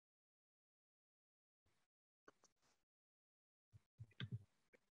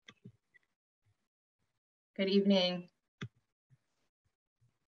Good evening,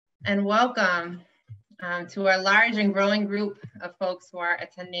 and welcome to our large and growing group of folks who are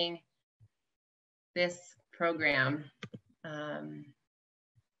attending this program.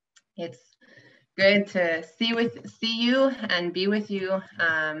 It's good to see you and be with you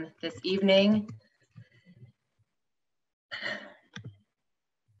this evening.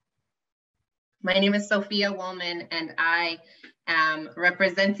 My name is Sofia Wolman, and I am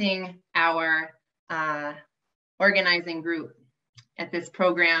representing our organizing group at this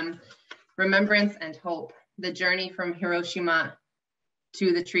program, Remembrance and Hope, the journey from Hiroshima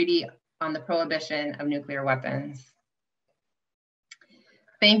to the Treaty on the Prohibition of Nuclear Weapons.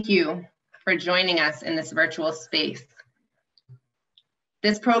 Thank you for joining us in this virtual space.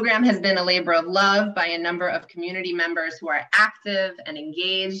 This program has been a labor of love by a number of community members who are active and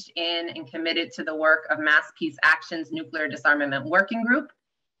engaged in and committed to the work of Mass Peace Action's Nuclear Disarmament Working Group,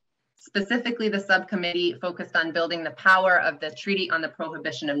 specifically the subcommittee focused on building the power of the Treaty on the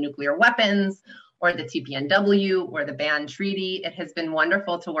Prohibition of Nuclear Weapons, or the TPNW, or the Ban Treaty. It has been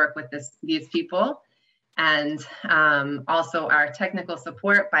wonderful to work with these people, and also our technical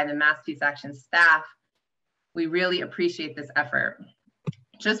support by the Mass Peace Action staff. We really appreciate this effort.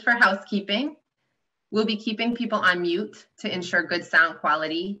 Just for housekeeping, we'll be keeping people on mute to ensure good sound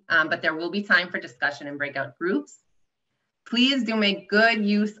quality, but there will be time for discussion in breakout groups. Please do make good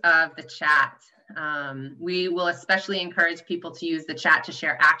use of the chat. We will especially encourage people to use the chat to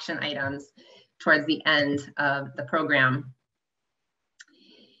share action items towards the end of the program.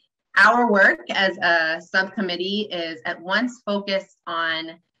 Our work as a subcommittee is at once focused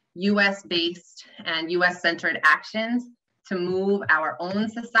on US-based and US-centered actions to move our own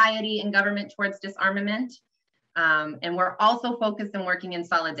society and government towards disarmament. And we're also focused on working in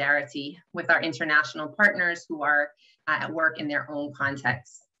solidarity with our international partners who are at work in their own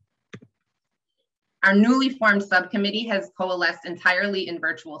contexts. Our newly formed subcommittee has coalesced entirely in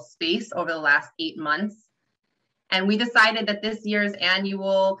virtual space over the last 8 months. And we decided that this year's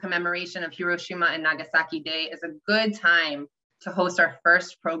annual commemoration of Hiroshima and Nagasaki Day is a good time to host our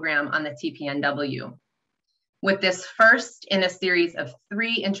first program on the TPNW. With this first in a series of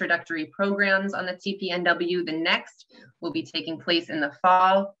 3 introductory programs on the TPNW, the next will be taking place in the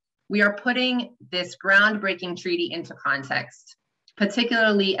fall. We are putting this groundbreaking treaty into context,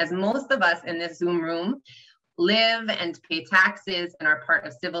 particularly as most of us in this Zoom room live and pay taxes and are part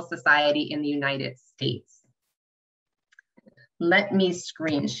of civil society in the United States. Let me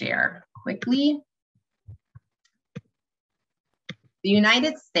screen share quickly. The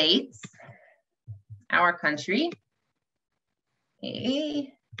United States, our country, has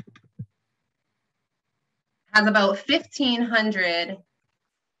about 1,500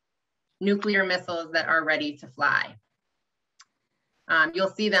 nuclear missiles that are ready to fly. You'll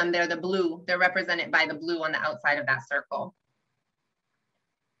see them, they're the blue, they're represented by the blue on the outside of that circle.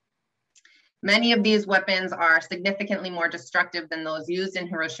 Many of these weapons are significantly more destructive than those used in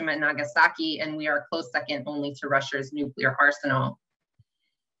Hiroshima and Nagasaki, and we are a close second only to Russia's nuclear arsenal.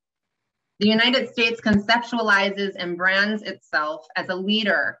 The United States conceptualizes and brands itself as a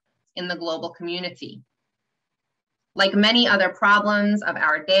leader in the global community. Like many other problems of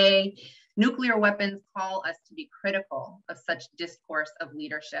our day, nuclear weapons call us to be critical of such discourse of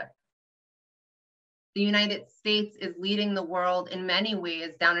leadership. The United States is leading the world in many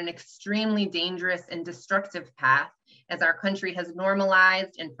ways down an extremely dangerous and destructive path, as our country has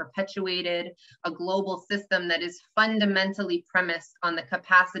normalized and perpetuated a global system that is fundamentally premised on the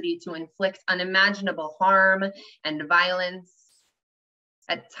capacity to inflict unimaginable harm and violence,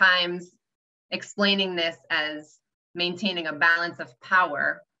 at times explaining this as maintaining a balance of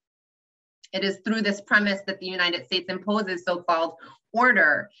power. It is through this premise that the United States imposes so-called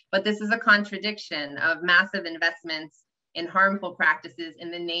order, but this is a contradiction of massive investments in harmful practices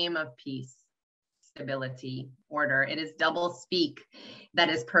in the name of peace, stability, order. It is double speak that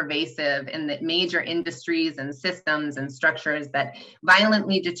is pervasive in the major industries and systems and structures that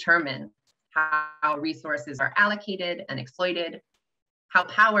violently determine how resources are allocated and exploited, how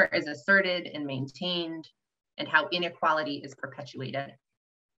power is asserted and maintained, and how inequality is perpetuated.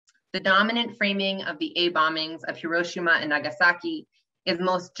 The dominant framing of the A-bombings of Hiroshima and Nagasaki is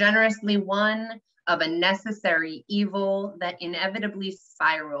most generously one of a necessary evil that inevitably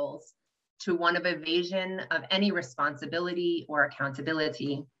spirals to one of evasion of any responsibility or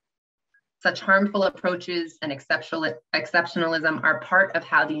accountability. Such harmful approaches and exceptionalism are part of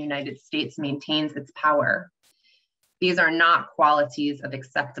how the United States maintains its power. These are not qualities of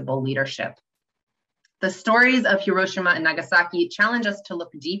acceptable leadership. The stories of Hiroshima and Nagasaki challenge us to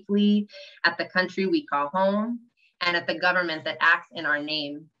look deeply at the country we call home and at the government that acts in our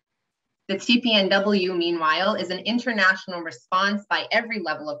name. The TPNW, meanwhile, is an international response by every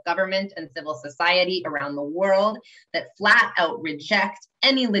level of government and civil society around the world that flat out reject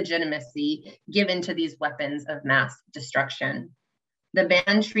any legitimacy given to these weapons of mass destruction. The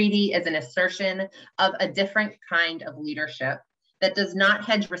ban treaty is an assertion of a different kind of leadership that does not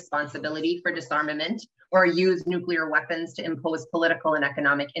hedge responsibility for disarmament or use nuclear weapons to impose political and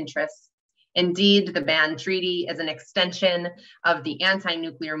economic interests. Indeed, the ban treaty is an extension of the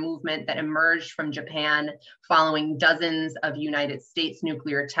anti-nuclear movement that emerged from Japan following dozens of United States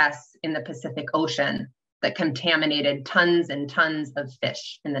nuclear tests in the Pacific Ocean that contaminated tons and tons of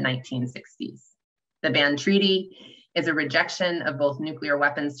fish in the 1960s. The ban treaty is a rejection of both nuclear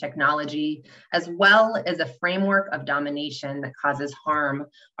weapons technology as well as a framework of domination that causes harm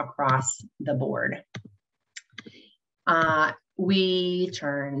across the board. We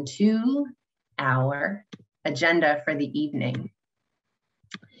turn to our agenda for the evening.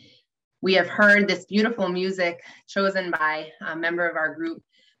 We have heard this beautiful music chosen by a member of our group,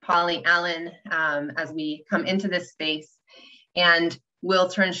 Polly Allen, as we come into this space, and we'll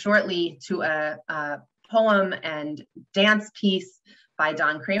turn shortly to a poem and dance piece by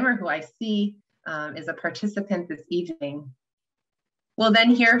Don Kramer, who I see is a participant this evening. We'll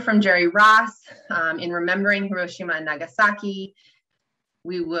then hear from Jerry Ross in remembering Hiroshima and Nagasaki.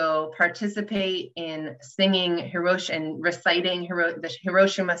 We will participate in singing and reciting the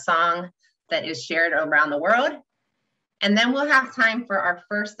Hiroshima song that is shared around the world. And then we'll have time for our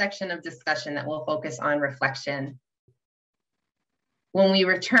first section of discussion that will focus on reflection. When we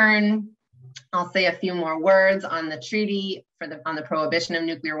return, I'll say a few more words on the treaty on the prohibition of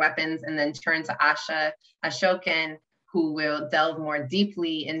nuclear weapons, and then turn to Asha Asokan, who will delve more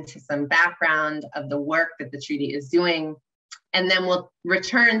deeply into some background of the work that the treaty is doing. And then we'll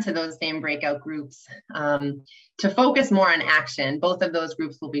return to those same breakout groups to focus more on action. Both of those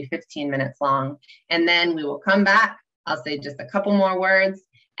groups will be 15 minutes long. And then we will come back. I'll say just a couple more words,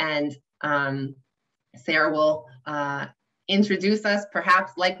 and Sarah will introduce us,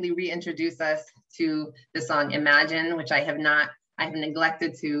 perhaps likely reintroduce us to the song Imagine, which I have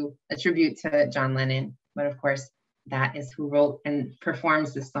neglected to attribute to John Lennon, but of course, that is who wrote and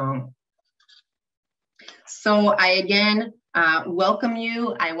performs the song. So I again welcome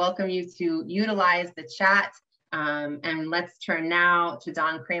you. I welcome you to utilize the chat, and let's turn now to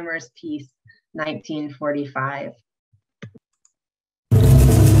Don Kramer's piece, 1945.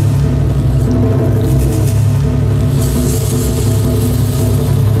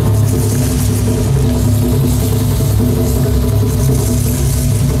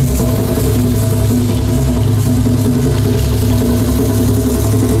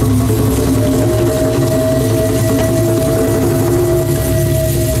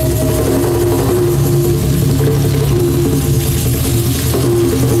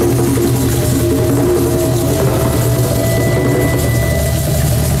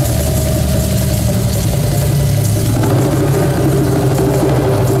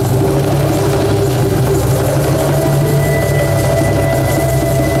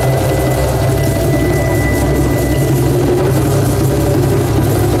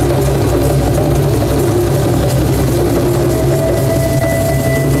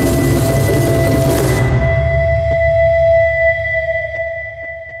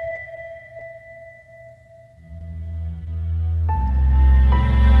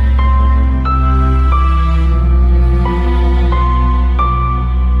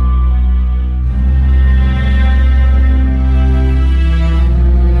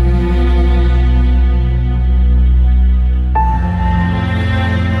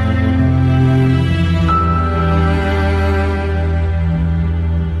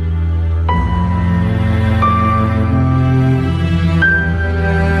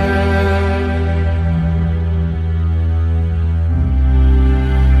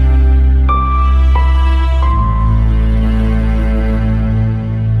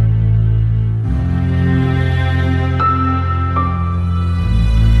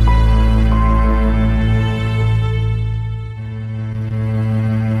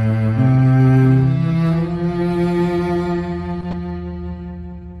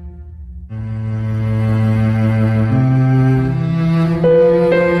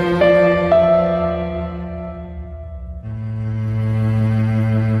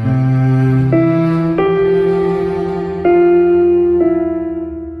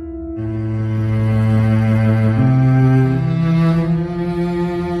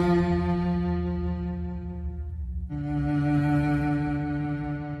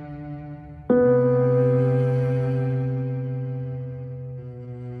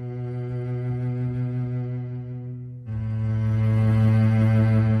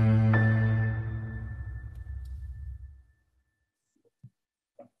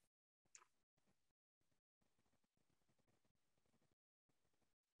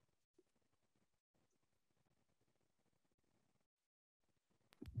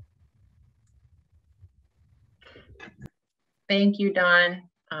 Thank you, Dawn,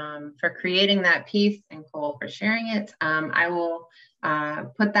 for creating that piece, and Cole for sharing it. I will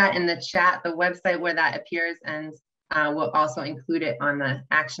put that in the chat, the website where that appears, and we'll also include it on the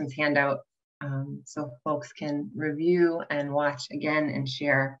actions handout so folks can review and watch again and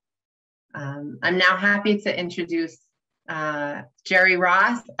share. I'm now happy to introduce Jerry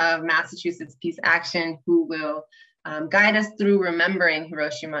Ross of Massachusetts Peace Action, who will guide us through remembering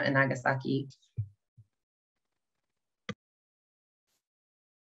Hiroshima and Nagasaki.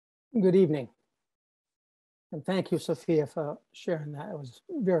 Good evening. And thank you, Sofia, for sharing that. It was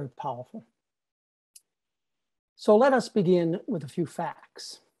very powerful. So let us begin with a few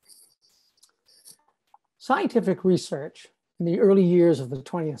facts. Scientific research in the early years of the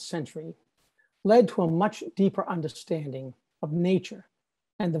 20th century led to a much deeper understanding of nature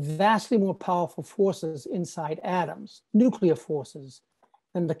and the vastly more powerful forces inside atoms, nuclear forces,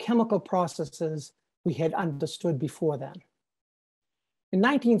 than the chemical processes we had understood before then. In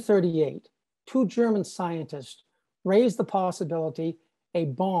 1938, two German scientists raised the possibility a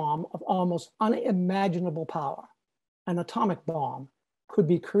bomb of almost unimaginable power, an atomic bomb, could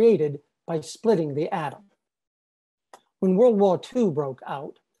be created by splitting the atom. When World War II broke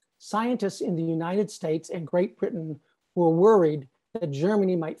out, scientists in the United States and Great Britain were worried that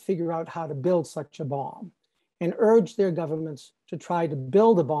Germany might figure out how to build such a bomb and urged their governments to try to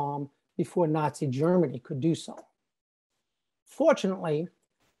build a bomb before Nazi Germany could do so. Fortunately,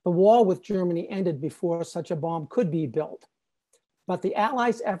 the war with Germany ended before such a bomb could be built, but the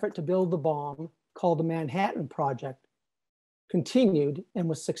Allies' effort to build the bomb, called the Manhattan Project, continued and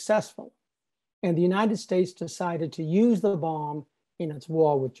was successful, and the United States decided to use the bomb in its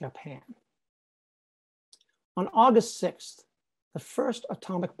war with Japan. On August 6th, the first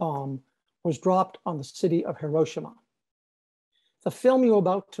atomic bomb was dropped on the city of Hiroshima. The film you're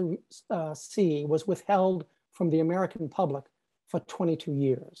about to see was withheld from the American public for 22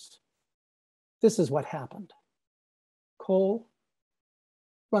 years. This is what happened. Cole,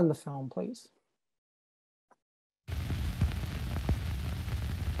 run the film, please.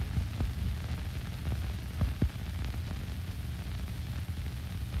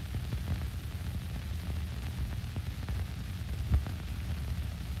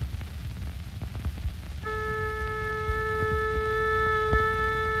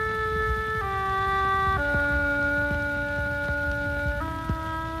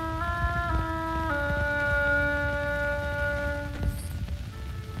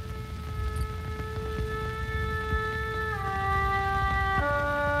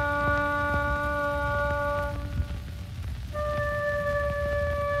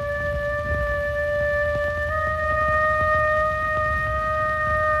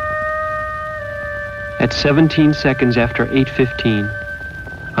 At 17 seconds after 8:15,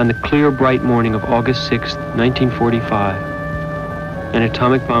 on the clear, bright morning of August 6, 1945, an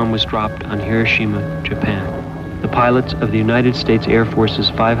atomic bomb was dropped on Hiroshima, Japan. The pilots of the United States Air Force's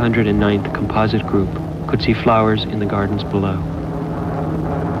 509th Composite Group could see flowers in the gardens below.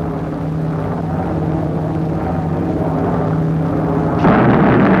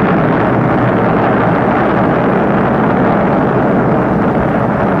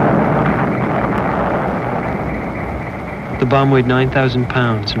 The bomb weighed 9,000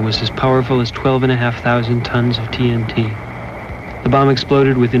 pounds and was as powerful as 12,500 tons of TNT. The bomb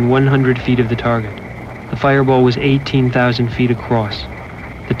exploded within 100 feet of the target. The fireball was 18,000 feet across.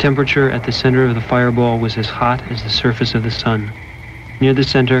 The temperature at the center of the fireball was as hot as the surface of the sun. Near the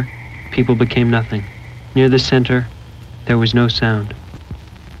center, people became nothing. Near the center, there was no sound.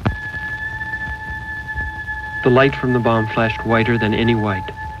 The light from the bomb flashed whiter than any white,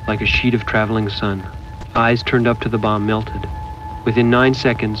 like a sheet of traveling sun. Eyes turned up to the bomb melted. Within 9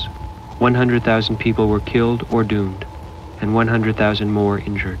 seconds, 100,000 people were killed or doomed, and 100,000 more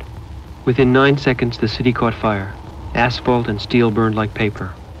injured. Within 9 seconds, the city caught fire. Asphalt and steel burned like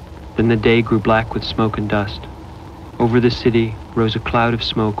paper. Then the day grew black with smoke and dust. Over the city rose a cloud of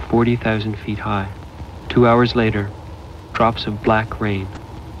smoke 40,000 feet high. 2 hours later, drops of black rain,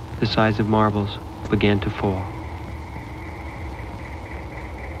 the size of marbles, began to fall.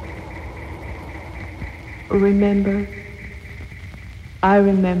 Remember, I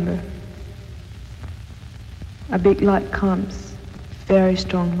remember. A big light comes, very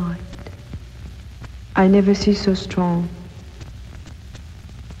strong light. I never see so strong.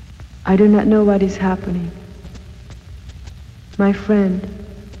 I do not know what is happening. My friend,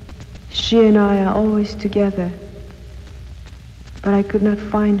 she and I are always together, but I could not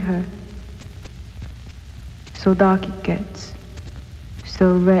find her. So dark it gets,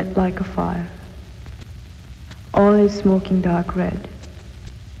 so red like a fire. All is smoking dark red.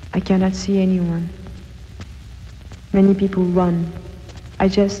 I cannot see anyone. Many people run. I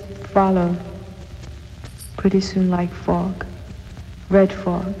just follow. Pretty soon like fog. Red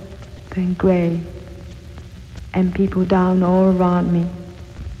fog, then gray. And people down all around me.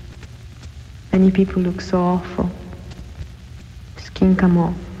 Many people look so awful. Skin come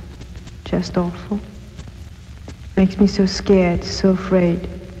off. Just awful. Makes me so scared, so afraid.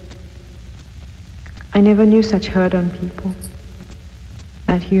 I never knew such hurt on people.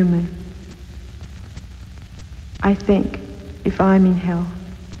 Not human. I think if I'm in hell,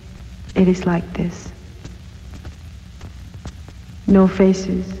 it is like this. No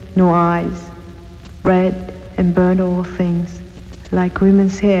faces, no eyes, red and burned all things, like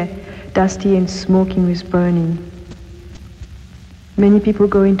women's hair, dusty and smoking with burning. Many people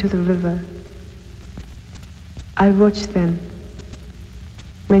go into the river. I watch them.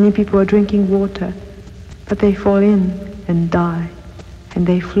 Many people are drinking water, but they fall in and die, and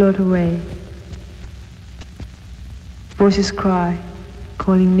they float away. Voices cry,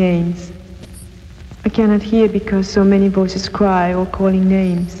 calling names. I cannot hear because so many voices cry or calling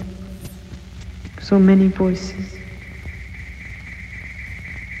names. So many voices.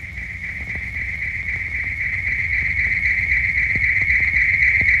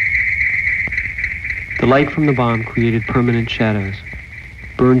 The light from the bomb created permanent shadows,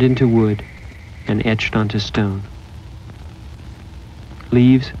 burned into wood and etched onto stone.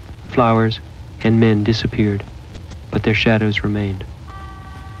 Leaves, flowers, and men disappeared, but their shadows remained.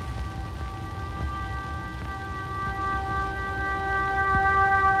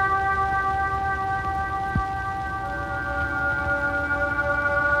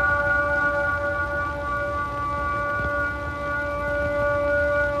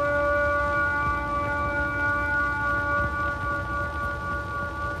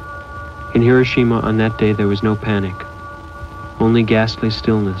 In Hiroshima on that day there was no panic, only ghastly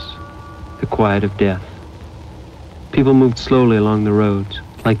stillness, the quiet of death. People moved slowly along the roads,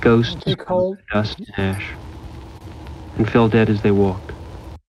 like ghosts of dust and ash, and fell dead as they walked.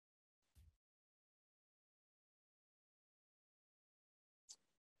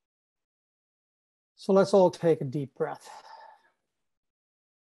 So let's all take a deep breath.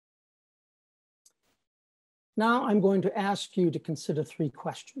 Now I'm going to ask you to consider 3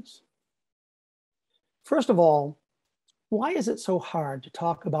 questions. First of all, why is it so hard to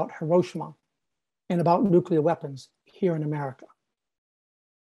talk about Hiroshima and about nuclear weapons here in America?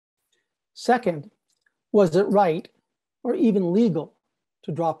 Second, was it right or even legal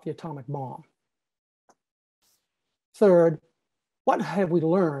to drop the atomic bomb? Third, what have we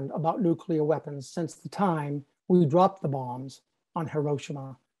learned about nuclear weapons since the time we dropped the bombs on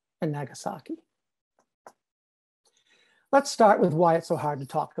Hiroshima and Nagasaki? Let's start with why it's so hard to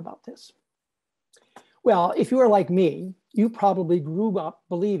talk about this. Well, if you are like me, you probably grew up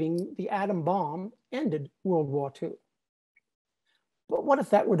believing the atom bomb ended World War II. But what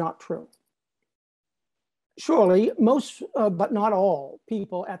if that were not true? Surely most, but not all,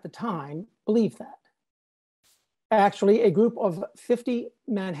 people at the time believed that. Actually, a group of 50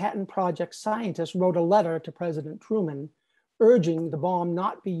 Manhattan Project scientists wrote a letter to President Truman urging the bomb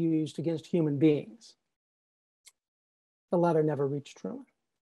not be used against human beings. The letter never reached Truman.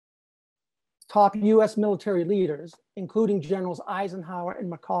 Top US military leaders, including Generals Eisenhower and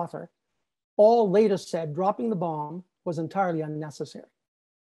MacArthur, all later said dropping the bomb was entirely unnecessary.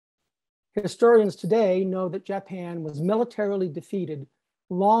 Historians today know that Japan was militarily defeated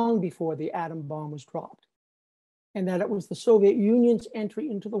long before the atom bomb was dropped, and that it was the Soviet Union's entry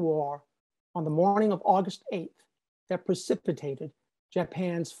into the war on the morning of August 8th that precipitated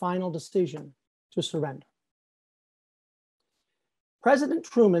Japan's final decision to surrender. President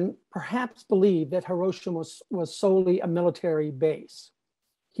Truman perhaps believed that Hiroshima was solely a military base.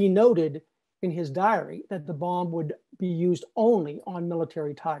 He noted in his diary that the bomb would be used only on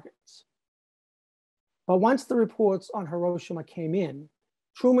military targets. But once the reports on Hiroshima came in,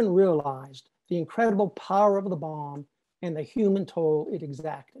 Truman realized the incredible power of the bomb and the human toll it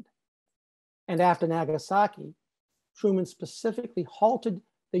exacted. And after Nagasaki, Truman specifically halted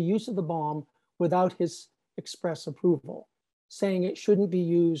the use of the bomb without his express approval, saying it shouldn't be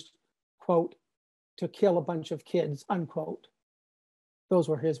used, quote, to kill a bunch of kids, unquote. Those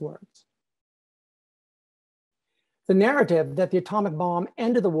were his words. The narrative that the atomic bomb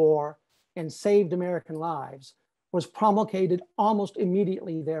ended the war and saved American lives was promulgated almost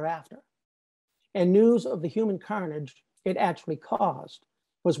immediately thereafter. And news of the human carnage it actually caused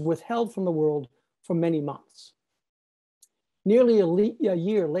was withheld from the world for many months. Nearly a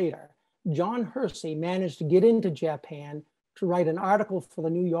year later, John Hersey managed to get into Japan to write an article for the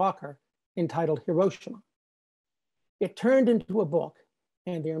New Yorker entitled Hiroshima. It turned into a book,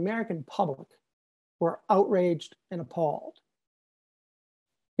 and the American public were outraged and appalled.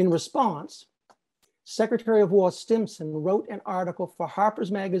 In response, Secretary of War Stimson wrote an article for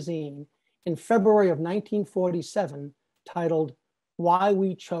Harper's Magazine in February of 1947 titled, "Why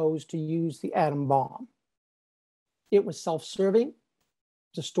We Chose to Use the Atom Bomb." It was self-serving,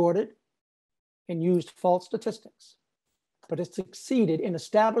 distorted, and used false statistics, but it succeeded in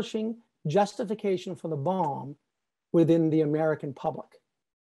establishing justification for the bomb within the American public.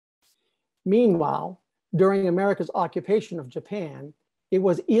 Meanwhile, during America's occupation of Japan, it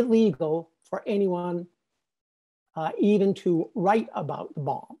was illegal for anyone even to write about the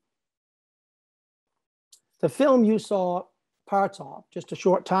bomb. The film you saw parts of just a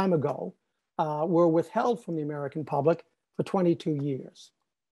short time ago were withheld from the American public for 22 years.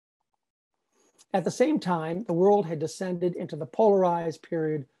 At the same time, the world had descended into the polarized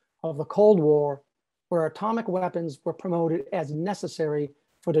period of the Cold War, where atomic weapons were promoted as necessary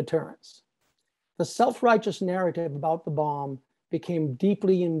for deterrence. The self-righteous narrative about the bomb became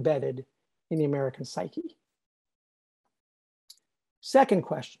deeply embedded in the American psyche. Second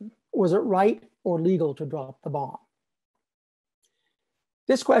question, was it right or legal to drop the bomb?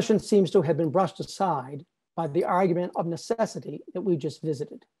 This question seems to have been brushed aside by the argument of necessity that we just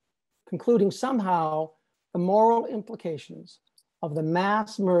visited, concluding somehow the moral implications of the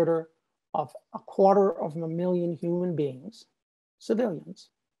mass murder of 250,000 human beings, civilians,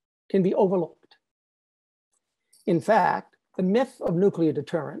 can be overlooked. In fact, the myth of nuclear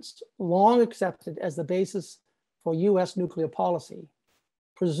deterrence, long accepted as the basis for US nuclear policy,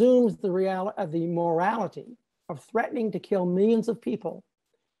 presumes the morality of threatening to kill millions of people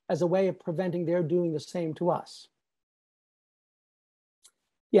as a way of preventing their doing the same to us.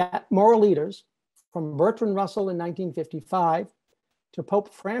 Yet moral leaders, from Bertrand Russell in 1955 to Pope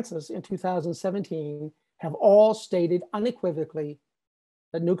Francis in 2017, have all stated unequivocally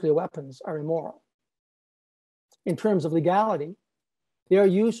that nuclear weapons are immoral. In terms of legality, their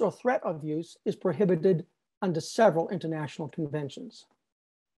use or threat of use is prohibited under several international conventions.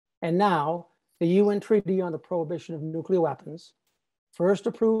 And now, the UN Treaty on the Prohibition of Nuclear Weapons, first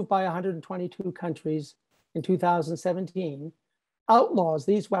approved by 122 countries in 2017, outlaws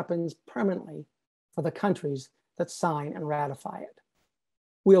these weapons permanently for the countries that sign and ratify it.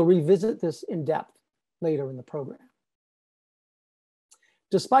 We'll revisit this in depth later in the program.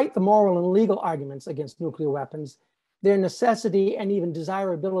 Despite the moral and legal arguments against nuclear weapons, their necessity and even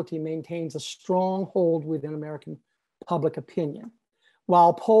desirability maintains a strong hold within American public opinion.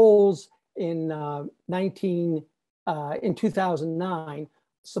 While polls in 2009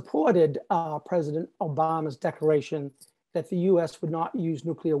 supported President Obama's declaration that the US would not use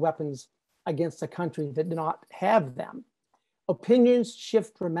nuclear weapons against a country that did not have them, opinions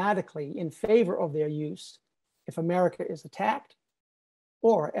shift dramatically in favor of their use if America is attacked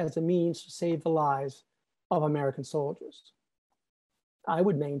or as a means to save the lives of American soldiers. I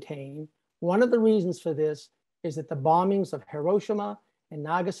would maintain one of the reasons for this is that the bombings of Hiroshima and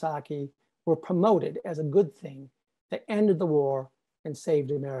Nagasaki were promoted as a good thing that ended the war and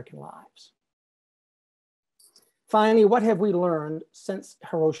saved American lives. Finally, what have we learned since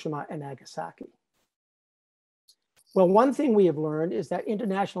Hiroshima and Nagasaki? Well, one thing we have learned is that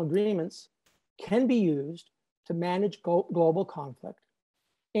international agreements can be used to manage global conflict,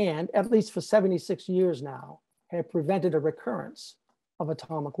 and at least for 76 years now, have prevented a recurrence of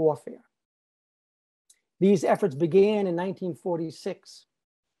atomic warfare. These efforts began in 1946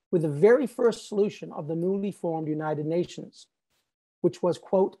 with the very first solution of the newly formed United Nations, which was,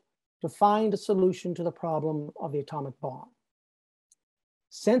 quote, to find a solution to the problem of the atomic bomb.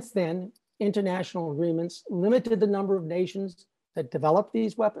 Since then, international agreements limited the number of nations that developed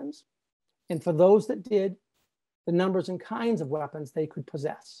these weapons, and for those that did, the numbers and kinds of weapons they could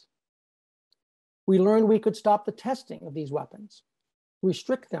possess. We learned we could stop the testing of these weapons,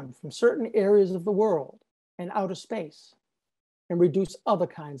 restrict them from certain areas of the world and outer space, and reduce other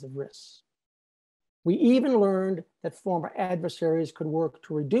kinds of risks. We even learned that former adversaries could work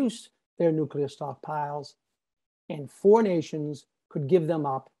to reduce their nuclear stockpiles, and 4 nations could give them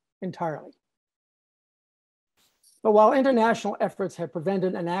up entirely. But while international efforts have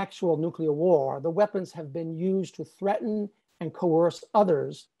prevented an actual nuclear war, the weapons have been used to threaten and coerce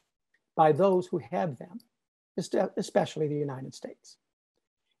others by those who have them, especially the United States.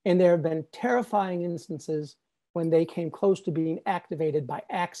 And there have been terrifying instances when they came close to being activated by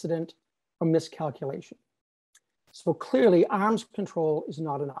accident or miscalculation. So clearly, arms control is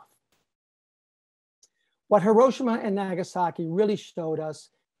not enough. What Hiroshima and Nagasaki really showed us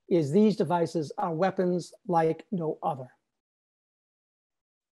is these devices are weapons like no other.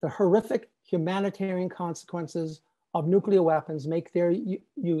 The horrific humanitarian consequences of nuclear weapons make their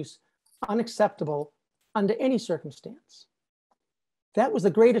use unacceptable under any circumstance. That was the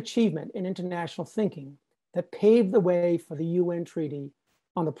great achievement in international thinking that paved the way for the UN Treaty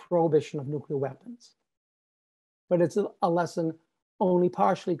on the Prohibition of Nuclear Weapons. But it's a lesson only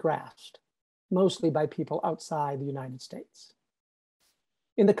partially grasped, mostly by people outside the United States.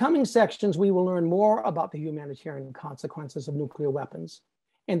 In the coming sections, we will learn more about the humanitarian consequences of nuclear weapons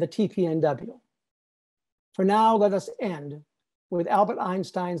and the TPNW. For now, let us end with Albert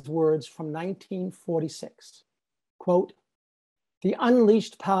Einstein's words from 1946, quote, "The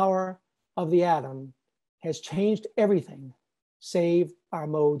unleashed power of the atom has changed everything save our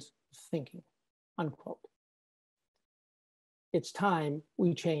modes of thinking," unquote. It's time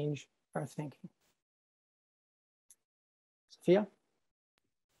we change our thinking. Sofia?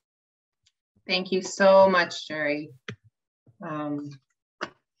 Thank you so much, Jerry.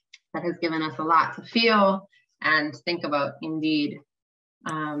 That has given us a lot to feel and think about indeed.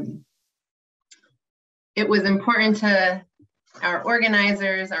 It was important to our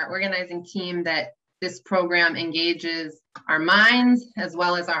organizers, our organizing team, that this program engages our minds as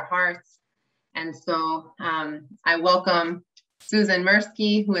well as our hearts. And so I welcome Susan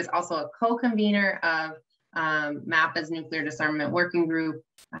Mirsky, who is also a co-convener of MAPA's Nuclear Disarmament Working Group,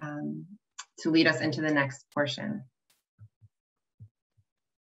 to lead us into the next portion.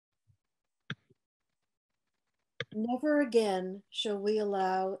 Never again shall we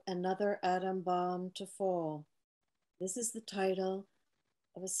allow another atom bomb to fall. This is the title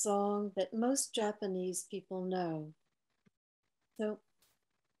of a song that most Japanese people know. So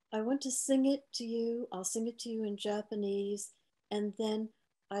I want to sing it to you. I'll sing it to you in Japanese, and then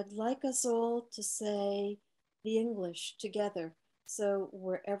I'd like us all to say the English together. So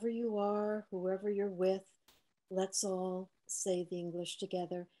wherever you are, whoever you're with, let's all say the English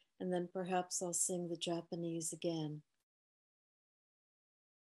together, and then perhaps I'll sing the Japanese again.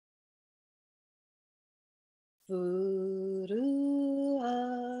 Furu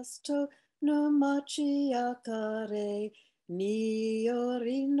asto no machi akare,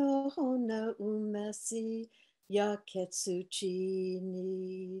 miyori no hona umesi, yaketsuchi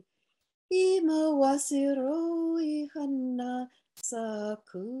ni. Ima wasiroi hana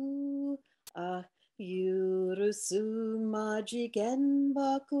saku, yurusu majigen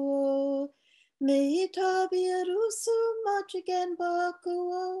baku, meitabirusu majigen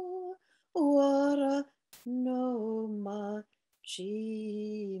baku, wara no machi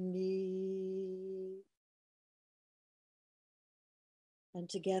mi. And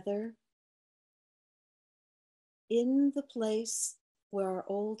together, in the place where our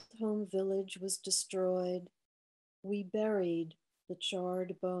old home village was destroyed, we buried the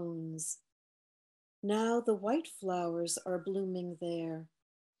charred bones. Now the white flowers are blooming there.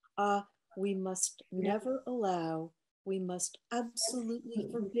 We must never allow, we must absolutely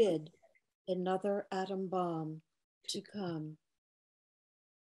forbid another atom bomb to come.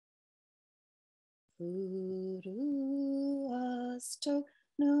 Furu asto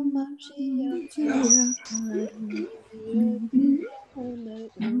no machi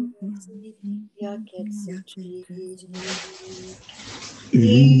yaketsuchi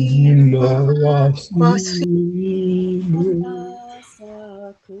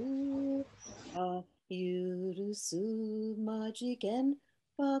saku, yurusu majigen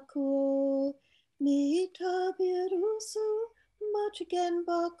baku, mitabirusu majigen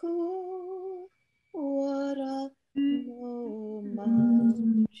baku, wara no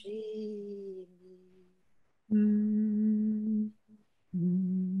machi mi.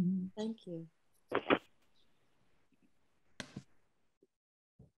 Thank you.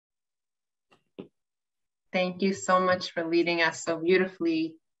 Thank you so much for leading us so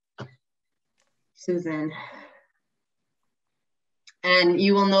beautifully, Susan. And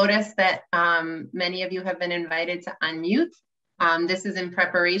you will notice that many of you have been invited to unmute. This is in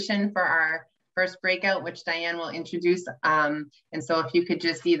preparation for our first breakout, which Diane will introduce. And so if you could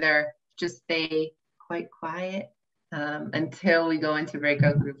just either stay quite quiet until we go into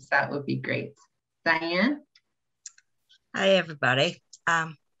breakout groups, that would be great. Diane? Hi, everybody.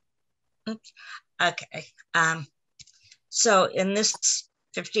 Oops. Okay. So in this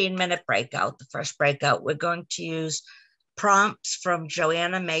 15-minute breakout, the first breakout, we're going to use prompts from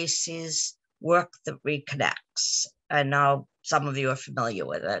Joanna Macy's Work That Reconnects. I know some of you are familiar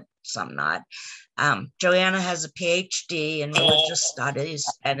with it, some not. Joanna has a PhD in religious studies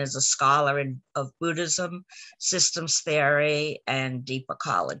and is a scholar of Buddhism, systems theory, and deep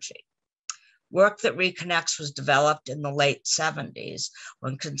ecology. Work That Reconnects was developed in the late 70s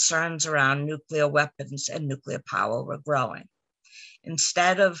when concerns around nuclear weapons and nuclear power were growing.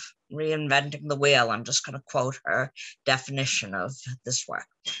 Instead of reinventing the wheel, I'm just going to quote her definition of this work.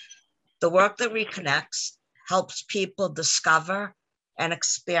 The work that reconnects helps people discover and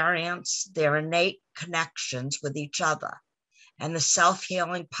experience their innate connections with each other and the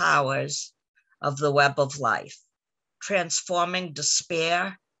self-healing powers of the web of life, transforming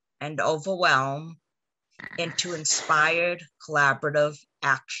despair and overwhelm into inspired collaborative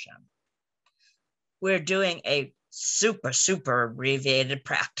action. We're doing a super abbreviated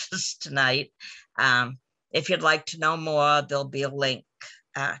practice tonight. If you'd like to know more, there'll be a link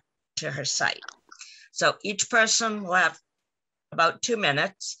to her site. So each person will have about 2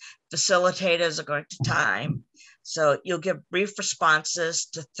 minutes. Facilitators are going to time. So you'll give brief responses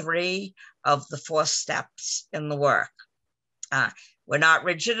to 3 of the 4 steps in the work. We're not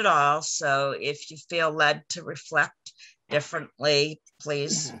rigid at all, so if you feel led to reflect differently,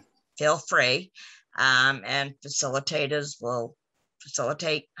 please feel free. And facilitators will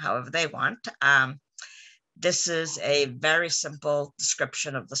facilitate however they want. This is a very simple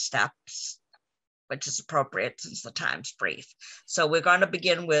description of the steps, which is appropriate since the time's brief. So we're going to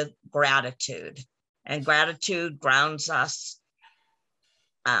begin with gratitude. And gratitude grounds us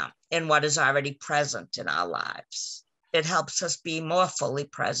in what is already present in our lives. It helps us be more fully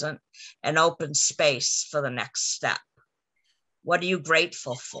present and open space for the next step. What are you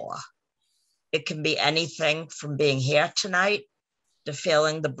grateful for? It can be anything from being here tonight to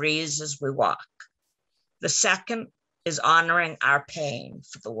feeling the breeze as we walk. The second is honoring our pain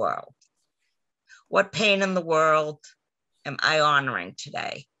for the world. What pain in the world am I honoring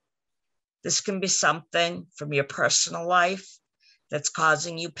today? This can be something from your personal life that's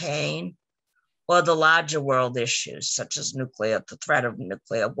causing you pain, or the larger world issues such as the threat of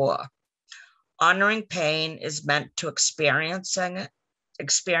nuclear war. Honoring pain is meant to experience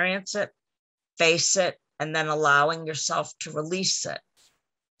it, face it, and then allowing yourself to release it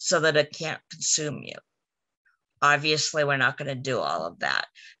so that it can't consume you. Obviously, we're not going to do all of that.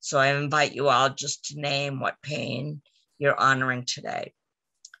 So I invite you all just to name what pain you're honoring today.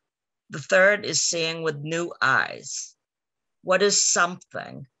 The third is seeing with new eyes. What is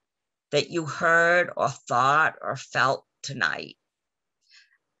something that you heard or thought or felt tonight?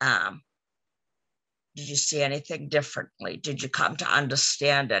 Did you see anything differently? Did you come to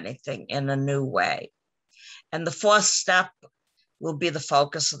understand anything in a new way? And the 4th step will be the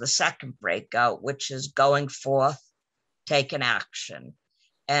focus of the second breakout, which is going forth, taking action.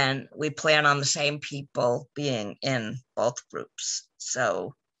 And we plan on the same people being in both groups.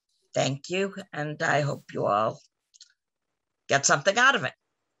 So thank you, and I hope you all get something out of it.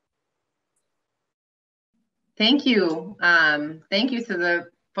 Thank you. Thank you to the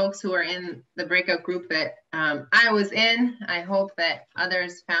folks who are in the breakout group that I was in. I hope that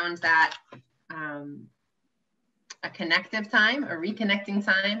others found that a connective time, a reconnecting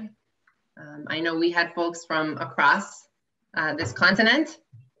time. I know we had folks from across this continent,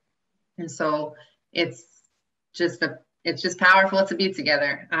 and so it's just powerful to be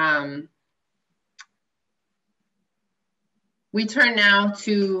together. We turn now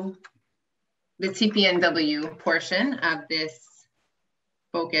to the TPNW portion of this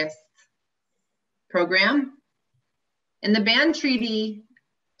focused program. And the ban treaty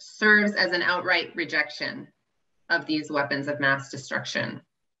serves as an outright rejection of these weapons of mass destruction,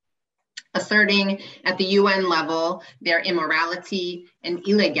 asserting at the UN level their immorality and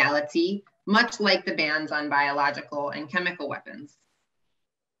illegality, much like the bans on biological and chemical weapons.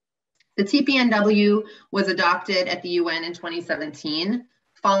 The TPNW was adopted at the UN in 2017,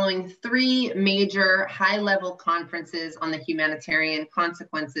 following 3 major high-level conferences on the humanitarian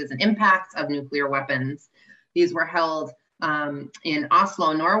consequences and impacts of nuclear weapons. These were held in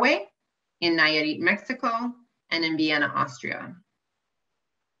Oslo, Norway, in Nayarit, Mexico, and in Vienna, Austria.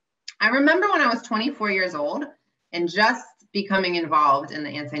 I remember when I was 24 years old and just becoming involved in the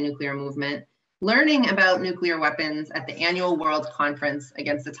anti-nuclear movement, learning about nuclear weapons at the annual World Conference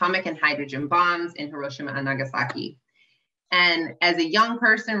Against Atomic and Hydrogen Bombs in Hiroshima and Nagasaki. And as a young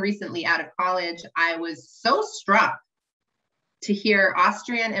person recently out of college, I was so struck to hear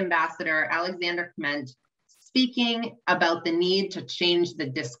Austrian Ambassador Alexander Kment speaking about the need to change the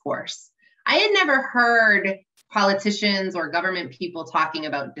discourse. I had never heard politicians or government people talking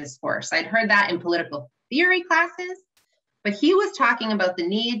about discourse. I'd heard that in political theory classes, but he was talking about the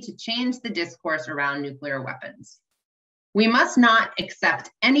need to change the discourse around nuclear weapons. We must not accept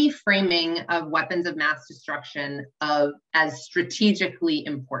any framing of weapons of mass destruction as strategically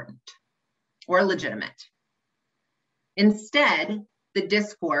important or legitimate. Instead, the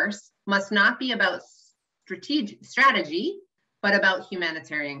discourse must not be about strategy, but about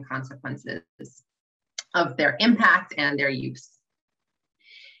humanitarian consequences of their impact and their use.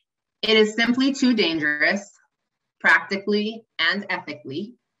 It is simply too dangerous, practically and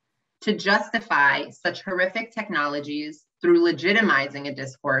ethically, to justify such horrific technologies through legitimizing a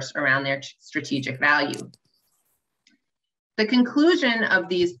discourse around their strategic value. The conclusion of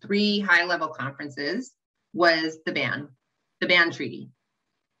these 3 high-level conferences was the ban treaty.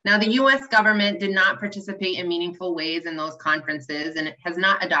 Now, the US government did not participate in meaningful ways in those conferences, and it has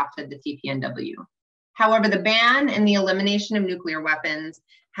not adopted the TPNW. However, the ban and the elimination of nuclear weapons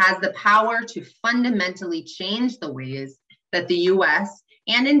has the power to fundamentally change the ways that the US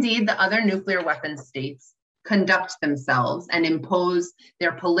and indeed the other nuclear weapons states conduct themselves and impose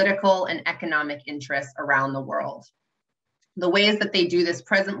their political and economic interests around the world. The ways that they do this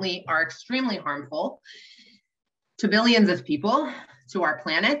presently are extremely harmful to billions of people, to our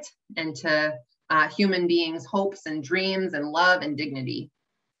planet, and to human beings' hopes and dreams and love and dignity.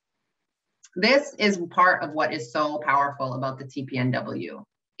 This is part of what is so powerful about the TPNW.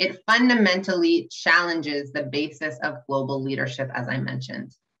 It fundamentally challenges the basis of global leadership, as I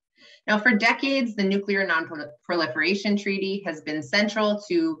mentioned. Now, for decades, the Nuclear Non-Proliferation Treaty has been central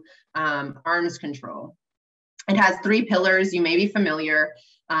to arms control. It has 3 pillars. You may be familiar.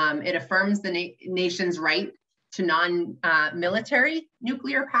 It affirms the nation's right to non-military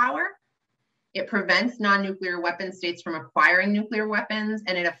nuclear power. It prevents non-nuclear weapon states from acquiring nuclear weapons,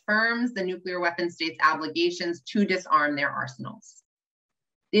 and it affirms the nuclear weapon states' obligations to disarm their arsenals.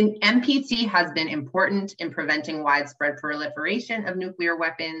 The NPT has been important in preventing widespread proliferation of nuclear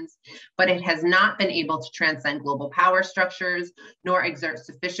weapons, but it has not been able to transcend global power structures nor exert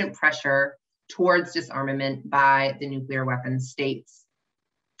sufficient pressure towards disarmament by the nuclear weapon states.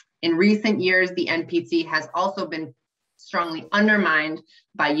 In recent years, the NPT has also been strongly undermined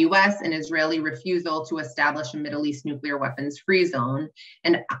by US and Israeli refusal to establish a Middle East nuclear weapons free zone.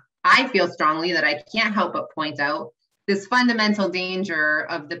 And I feel strongly that I can't help but point out this fundamental danger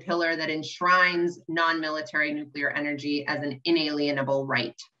of the pillar that enshrines non-military nuclear energy as an inalienable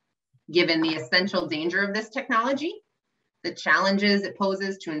right, given the essential danger of this technology, the challenges it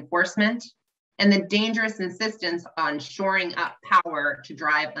poses to enforcement, and the dangerous insistence on shoring up power to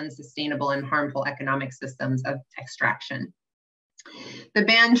drive unsustainable and harmful economic systems of extraction. The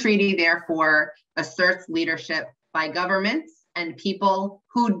ban treaty, therefore, asserts leadership by governments and people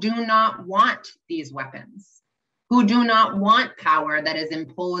who do not want these weapons, who do not want power that is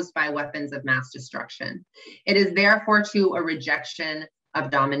imposed by weapons of mass destruction. It is therefore to a rejection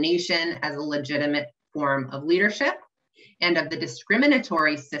of domination as a legitimate form of leadership and of the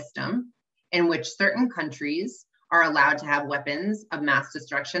discriminatory system in which certain countries are allowed to have weapons of mass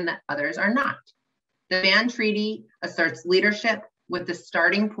destruction that others are not. The ban treaty asserts leadership with the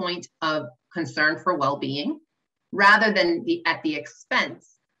starting point of concern for well-being, rather than at the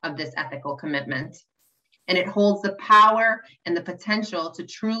expense of this ethical commitment. And it holds the power and the potential to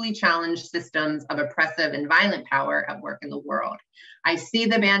truly challenge systems of oppressive and violent power at work in the world. I see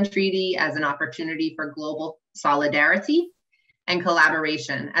the ban treaty as an opportunity for global solidarity and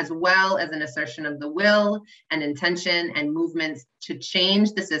collaboration, as well as an assertion of the will and intention and movements to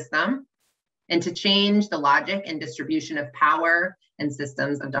change the system and to change the logic and distribution of power and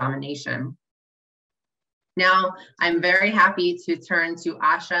systems of domination. Now, I'm very happy to turn to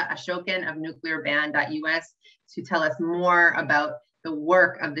Asha Asokan of nuclearban.us to tell us more about the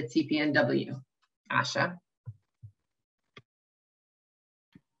work of the TPNW. Asha.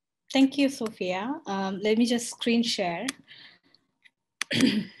 Thank you, Sofia. Let me just screen share.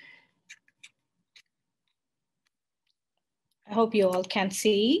 I hope you all can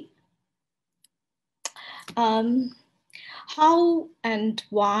see. How and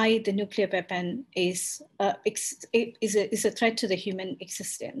why the nuclear weapon is a threat to the human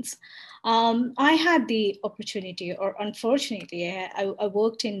existence. I had the opportunity, or unfortunately, I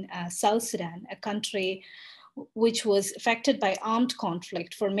worked in South Sudan, a country which was affected by armed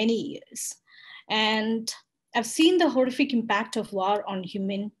conflict for many years. And I've seen the horrific impact of war on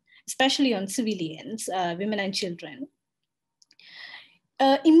human, especially on civilians, women and children.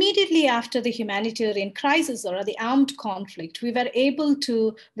 Immediately after the humanitarian crisis or the armed conflict, we were able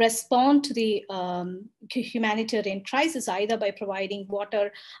to respond to the humanitarian crisis either by providing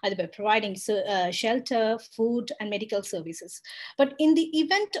water, either by providing shelter, food, and medical services. But in the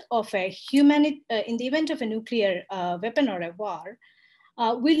event of a nuclear weapon or a war,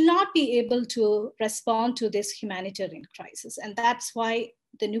 will not be able to respond to this humanitarian crisis, and that's why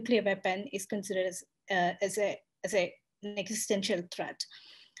the nuclear weapon is considered as an existential threat.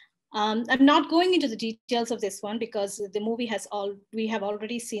 I'm not going into the details of this one because the movie we have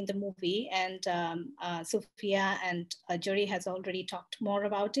already seen the movie, and Sofia and Jerry has already talked more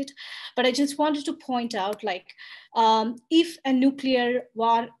about it. But I just wanted to point out, like, if a nuclear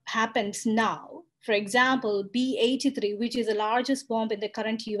war happens now, For example, B-83, which is the largest bomb in the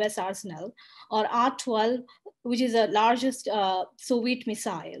current US arsenal, or R-12, which is the largest Soviet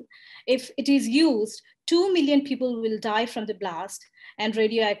missile. If it is used, 2 million people will die from the blast and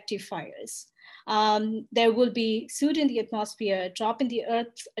radioactive fires. There will be soot in the atmosphere, drop in the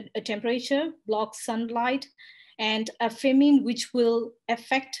Earth's temperature, block sunlight, and a famine which will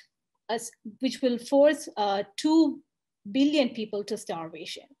affect us, which will force 2 billion people to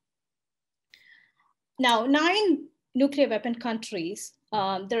starvation. Now, 9 nuclear weapon countries,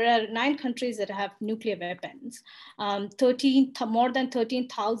 there are 9 countries that have nuclear weapons. More than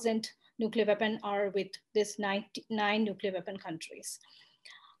 13,000 nuclear weapons are with this 9 nuclear weapon countries.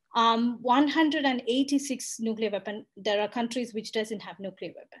 186 nuclear weapons, there are countries which doesn't have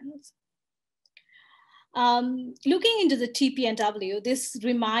nuclear weapons. Looking into the TPNW, this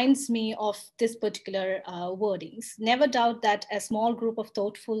reminds me of this particular wordings. Never doubt that a small group of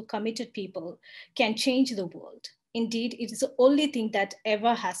thoughtful, committed people can change the world. Indeed, it is the only thing that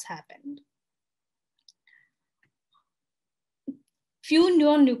ever has happened. Few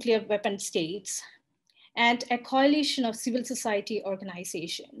non-nuclear weapon states and a coalition of civil society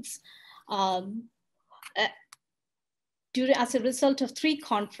organizations as a result of 3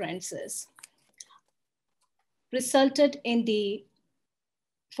 conferences resulted in the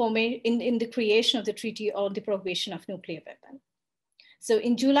in the creation of the Treaty on the Prohibition of Nuclear Weapons. So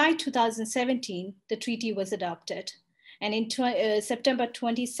in July 2017, the treaty was adopted. And in September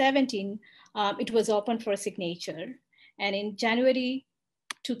 2017, it was open for signature. And in January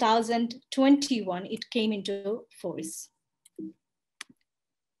 2021, it came into force.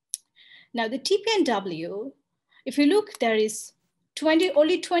 Now the TPNW, if you look, there is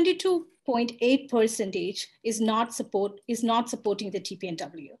only 22.8% is not supporting the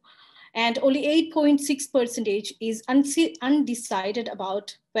TPNW. And only 8.6% is undecided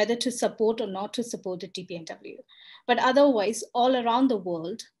about whether to support or not to support the TPNW. But otherwise, all around the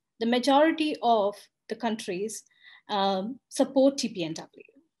world, the majority of the countries support TPNW.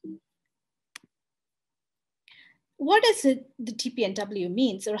 What does the TPNW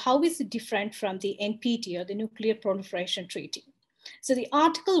means, or how is it different from the NPT, or the Nuclear Proliferation Treaty? So the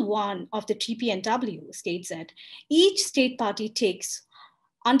Article 1 of the TPNW states that each state party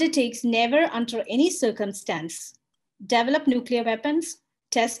undertakes never under any circumstance develop nuclear weapons,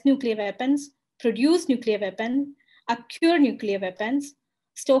 test nuclear weapons, produce nuclear weapons, acquire nuclear weapons,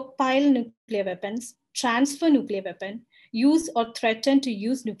 stockpile nuclear weapons, transfer nuclear weapon, use or threaten to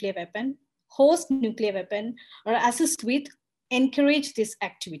use nuclear weapon, host nuclear weapon, or assist with, encourage these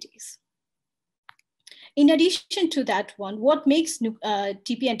activities. In addition to that one, what makes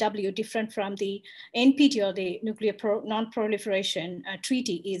TPNW different from the NPT, or the Nuclear Non-Proliferation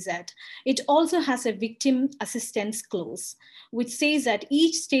Treaty, is that it also has a victim assistance clause, which says that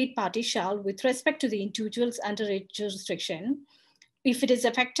each state party shall, with respect to the individuals under its jurisdiction, if it is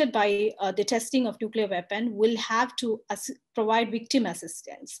affected by the testing of nuclear weapon, will have to provide victim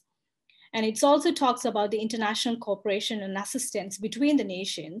assistance. And it also talks about the international cooperation and assistance between the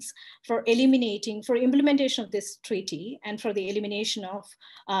nations for implementation of this treaty and for the elimination of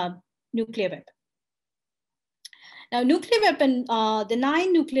nuclear weapons. Now, nuclear weapon, the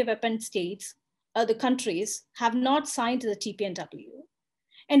 9 nuclear weapon states, the countries, have not signed the TPNW.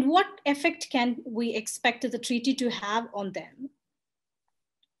 And what effect can we expect the treaty to have on them?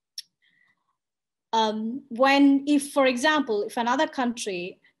 For example, if another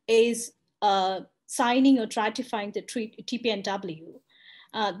country is signing or ratifying the TPNW,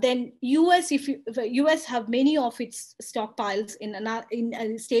 then if US have many of its stockpiles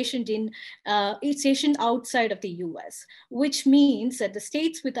stationed outside of the US, which means that the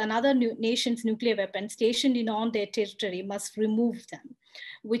states with another nation's nuclear weapon stationed on their territory must remove them,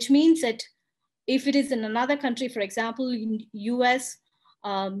 which means that if it is in another country, for example, in US,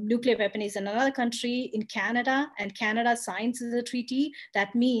 nuclear weapon is in another country, in Canada, and Canada signs the treaty,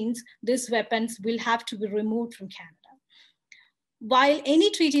 that means these weapons will have to be removed from Canada. While any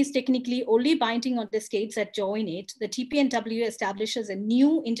treaty is technically only binding on the states that join it, the TPNW establishes a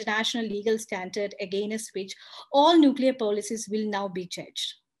new international legal standard against which all nuclear policies will now be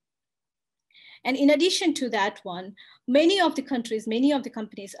judged. And in addition to that one, many of the companies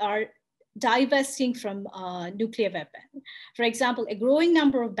are divesting from nuclear weapon. For example, a growing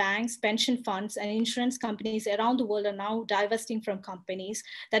number of banks, pension funds, and insurance companies around the world are now divesting from companies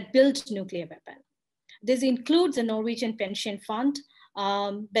that build nuclear weapon. This includes the Norwegian Pension Fund,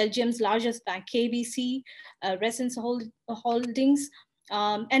 Belgium's largest bank, KBC, Resens Holdings,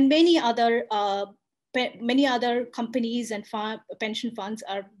 and many other companies and pension funds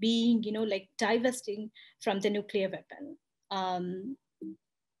are being, divesting from the nuclear weapon.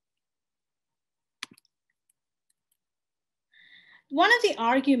 one of the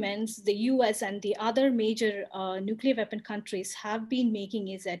arguments the US and the other major nuclear weapon countries have been making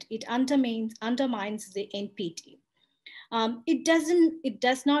is that it undermines the NPT. It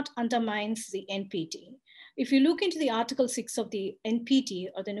does not undermine the NPT. If you look into the Article 6 of the NPT,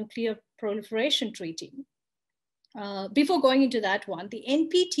 or the Nuclear Proliferation Treaty, before going into that one, the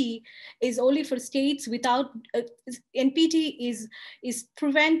NPT is only for states without, NPT is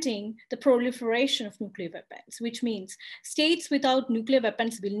preventing the proliferation of nuclear weapons, which means states without nuclear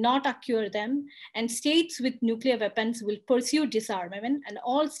weapons will not acquire them, and states with nuclear weapons will pursue disarmament, and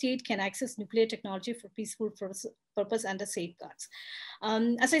all states can access nuclear technology for peaceful purpose under safeguards.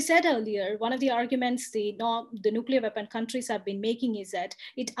 As I said earlier, one of the arguments the nuclear weapon countries have been making is that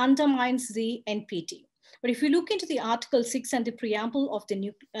it undermines the NPT. But if you look into the Article 6 and the preamble of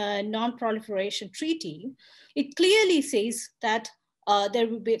the Non-Proliferation Treaty, it clearly says that there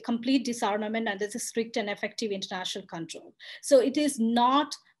will be a complete disarmament and there's a strict and effective international control. So it is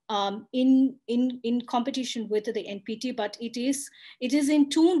not in competition with the NPT, but it is in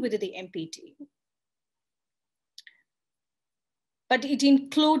tune with the NPT. But it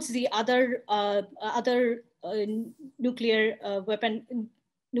includes the other nuclear weapon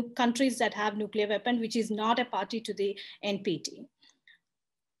countries that have nuclear weapon, which is not a party to the NPT.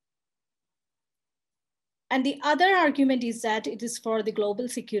 And the other argument is that it is for the global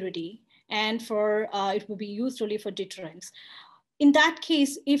security and for it will be used only for deterrence. In that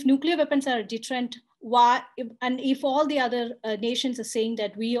case, if nuclear weapons are a deterrent, why? And if all the other nations are saying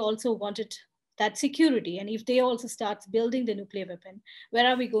that we also wanted that security, and if they also start building the nuclear weapon, where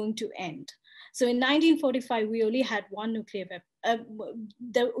are we going to end? So in 1945, we only had one nuclear weapon.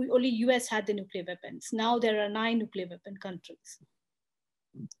 Only US had the nuclear weapons. Now there are 9 nuclear weapon countries.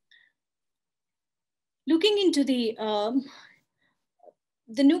 Looking into the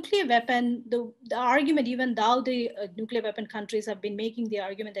nuclear weapon, the argument, even though the nuclear weapon countries have been making the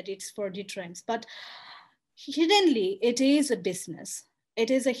argument that it's for deterrence, but hiddenly it is a business. It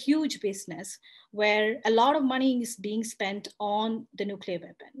is a huge business where a lot of money is being spent on the nuclear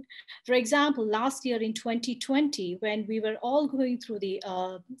weapon. For example, last year in 2020, when we were all going through the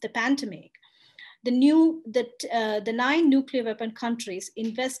pandemic, the 9 nuclear weapon countries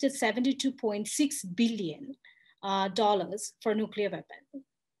invested $72.6 billion for nuclear weapon.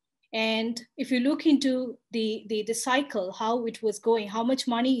 And if you look into the cycle, how it was going, how much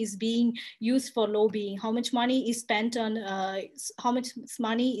money is being used for lobbying, how much money is spent on, how much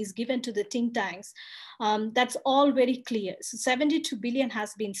money is given to the think tanks, that's all very clear. So 72 billion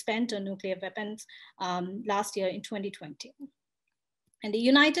has been spent on nuclear weapons last year in 2020. And the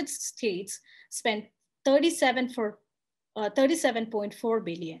United States spent 37.4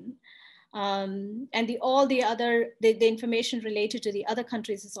 billion. And all the other, the information related to the other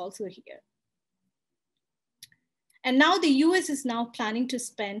countries is also here. And now the US is now planning to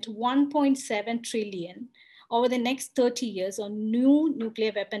spend 1.7 trillion over the next 30 years on new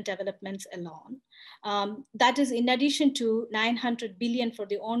nuclear weapon developments alone. That is in addition to 900 billion for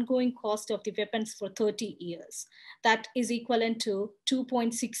the ongoing cost of the weapons for 30 years. That is equivalent to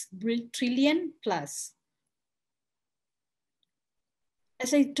 2.6 trillion plus.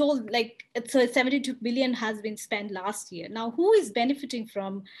 As I told, like, so 72 billion has been spent last year. Now, who is benefiting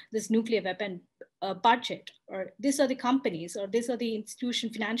from this nuclear weapon budget? Or these are the companies, or these are the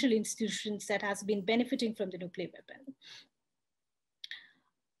financial institutions that has been benefiting from the nuclear weapon.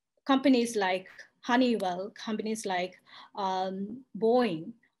 Companies like Honeywell, companies like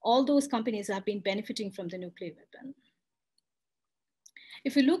Boeing, all those companies have been benefiting from the nuclear weapon.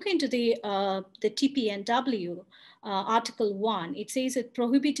 If you look into the TPNW, Article 1, it says it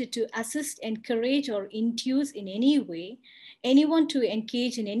prohibited to assist, encourage, or induce in any way anyone to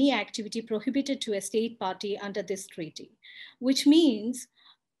engage in any activity prohibited to a state party under this treaty, which means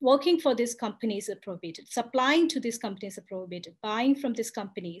working for these companies are prohibited, supplying to these companies are prohibited, buying from these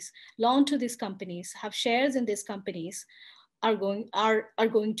companies, loan to these companies, have shares in these companies are going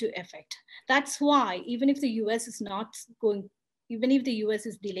to affect. That's why even if the US is not going, even if the US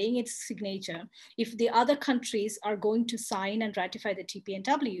is delaying its signature, if the other countries are going to sign and ratify the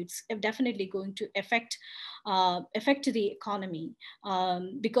TPNW, it's definitely going to affect the economy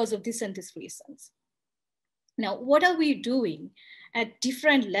because of this and these reasons. Now, what are we doing at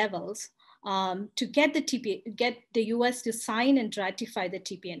different levels to get the US to sign and ratify the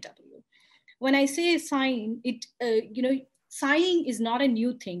TPNW? When I say sign, signing is not a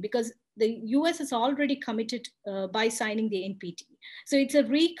new thing because the US has already committed by signing the NPT. So it's a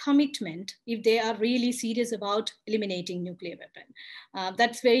recommitment if they are really serious about eliminating nuclear weapon.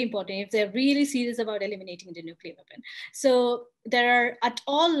 That's very important, if they're really serious about eliminating the nuclear weapon. So there are, at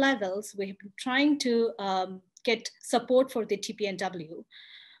all levels, we've been trying to get support for the TPNW.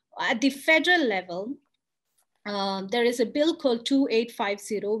 At the federal level, there is a bill called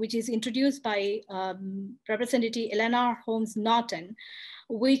 2850, which is introduced by Representative Eleanor Holmes Norton,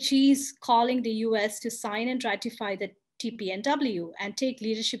 which is calling the US to sign and ratify the TPNW and take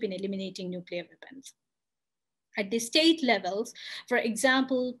leadership in eliminating nuclear weapons. At the state levels, for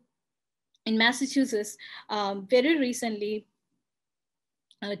example, in Massachusetts, very recently,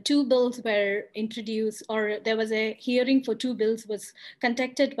 2 bills were introduced, or there was a hearing for 2 bills was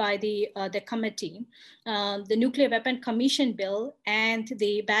conducted by the committee, the Nuclear Weapon Commission bill and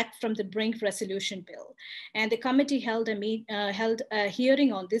the Back from the Brink resolution bill. And the committee held a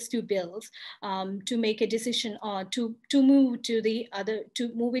hearing on these 2 bills to make a decision on to move it to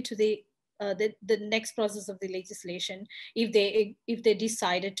the next process of the legislation if they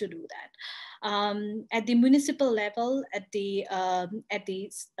decided to do that. At the municipal level, at the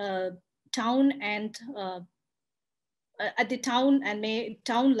town and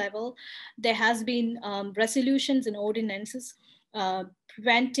town level, there has been resolutions and ordinances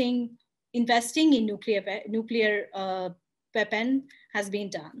preventing investing in nuclear weapon has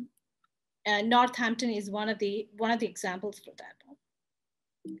been done. Northampton is one of the examples for that.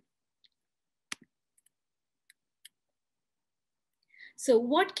 So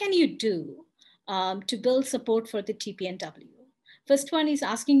what can you do to build support for the TPNW? First one is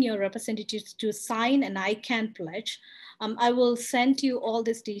asking your representatives to sign an ICANN pledge. I will send you all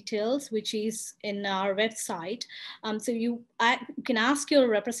these details, which is in our website. So you can ask your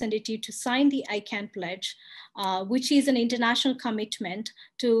representative to sign the ICANN pledge, which is an international commitment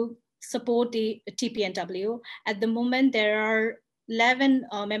to support the TPNW. At the moment, there are 11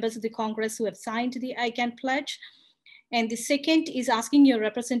 members of the Congress who have signed the ICANN pledge. And the second is asking your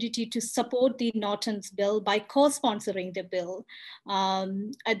representative to support the Norton's bill by co-sponsoring the bill.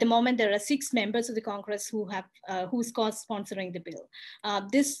 At the moment, there are 6 members of the Congress who's co-sponsoring the bill.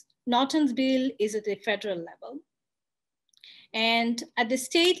 This Norton's bill is at the federal level. And at the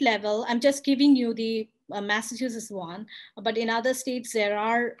state level, I'm just giving you the Massachusetts one, but in other states there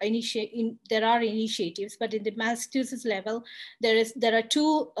are initiatives. But in the Massachusetts level, there are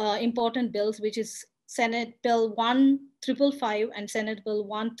 2 important bills, which is Senate Bill 1555 and Senate Bill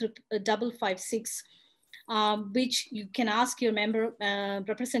 1556, which you can ask your member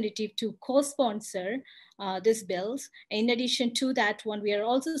representative to co-sponsor these bills. In addition to that one, we are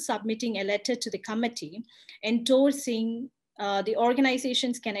also submitting a letter to the committee endorsing, the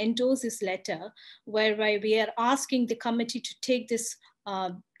organizations can endorse this letter, whereby we are asking the committee to take this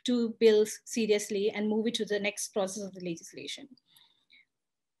 2 bills seriously and move it to the next process of the legislation.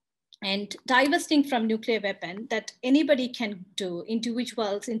 And divesting from nuclear weapon, that anybody can do,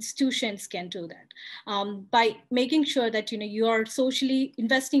 individuals, institutions can do that by making sure that you are socially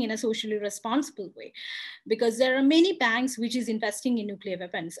investing in a socially responsible way, because there are many banks which is investing in nuclear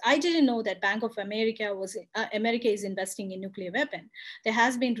weapons. I didn't know that Bank of America is investing in nuclear weapon. There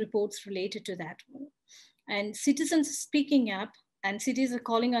has been reports related to that one. And citizens are speaking up, and cities are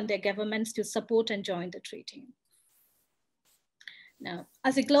calling on their governments to support and join the treaty. Now,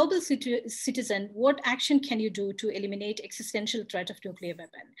 as a global citizen, what action can you do to eliminate existential threat of nuclear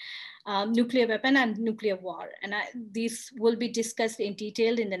weapon and nuclear war? And these will be discussed in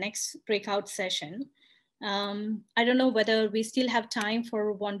detail in the next breakout session. I don't know whether we still have time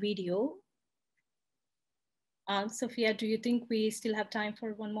for one video. Sofia, do you think we still have time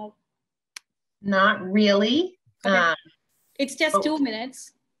for one more? Not really. Okay. It's just 2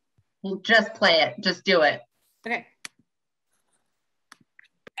 minutes. Just play it, just do it. Okay.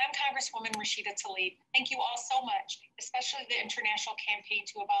 I'm Congresswoman Rashida Tlaib. Thank you all so much, especially the International Campaign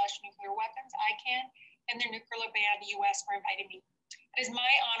to Abolish Nuclear Weapons, ICANN, and their nuclear ban US for inviting me. It is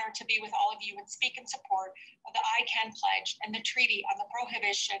my honor to be with all of you and speak in support of the ICANN pledge and the Treaty on the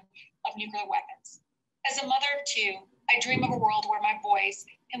Prohibition of Nuclear Weapons. As a mother of 2, I dream of a world where my boys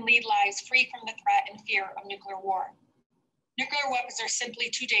can lead lives free from the threat and fear of nuclear war. Nuclear weapons are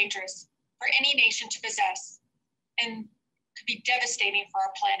simply too dangerous for any nation to possess and could be devastating for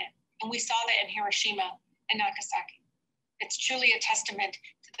our planet. And we saw that in Hiroshima and Nagasaki. It's truly a testament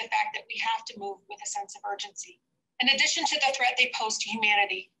to the fact that we have to move with a sense of urgency. In addition to the threat they pose to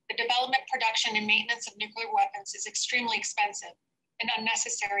humanity, the development, production, and maintenance of nuclear weapons is extremely expensive and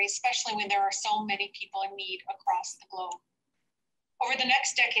unnecessary, especially when there are so many people in need across the globe. Over the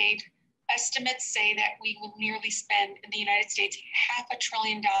next decade, estimates say that we will nearly spend in the United States $500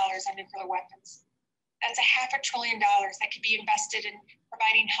 billion on nuclear weapons. That's $500 billion that could be invested in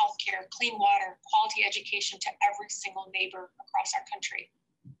providing healthcare, clean water, quality education to every single neighbor across our country.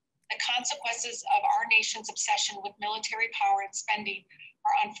 The consequences of our nation's obsession with military power and spending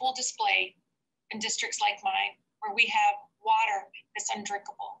are on full display in districts like mine, where we have water that's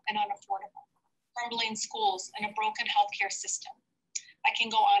undrinkable and unaffordable, crumbling schools, and a broken healthcare system. I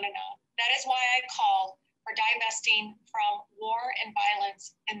can go on and on. That is why I call for divesting from war and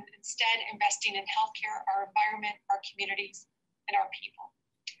violence and instead investing in healthcare, our environment, our communities, and our people.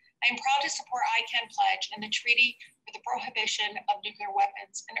 I am proud to support ICANN Pledge and the Treaty for the Prohibition of Nuclear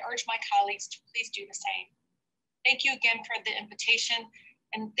Weapons and urge my colleagues to please do the same. Thank you again for the invitation,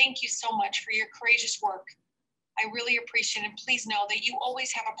 and thank you so much for your courageous work. I really appreciate it, and please know that you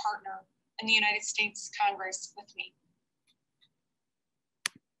always have a partner in the United States Congress with me.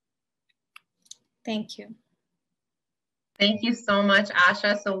 Thank you. Thank you so much,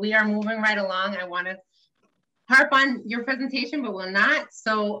 Asha. So we are moving right along. I want to harp on your presentation, but will not.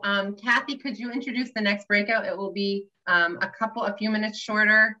 So Kathy, could you introduce the next breakout? It will be a few minutes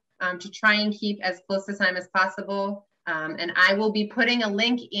shorter to try and keep as close to time as possible. And I will be putting a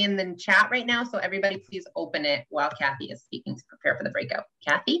link in the chat right now. So everybody please open it while Kathy is speaking to prepare for the breakout.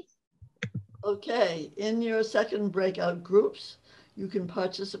 Kathy? Okay, in your second breakout groups, you can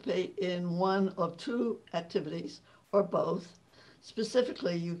participate in one of two activities or both.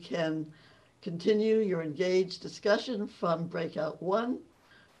 Specifically, you can continue your engaged discussion from breakout one,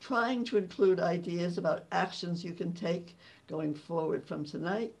 trying to include ideas about actions you can take going forward from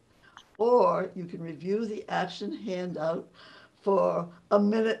tonight, or you can review the action handout for a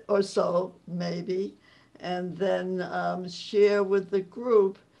minute or so, maybe, and then share with the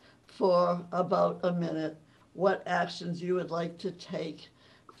group for about a minute what actions you would like to take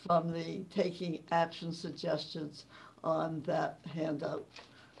from the taking action suggestions on that handout,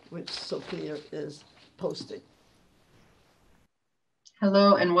 which Sofia is posting.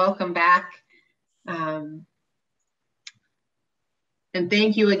 Hello and welcome back. And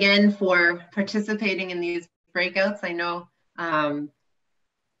thank you again for participating in these breakouts. I know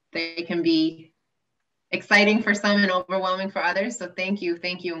they can be exciting for some and overwhelming for others. So thank you,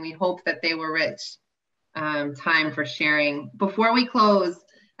 and we hope that they were rich time for sharing. Before we close,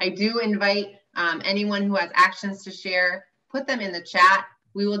 I do invite anyone who has actions to share, put them in the chat.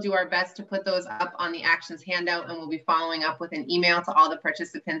 We will do our best to put those up on the actions handout, and we'll be following up with an email to all the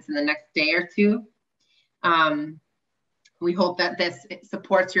participants in the next day or two. We hope that this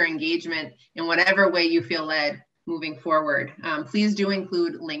supports your engagement in whatever way you feel led moving forward. Please do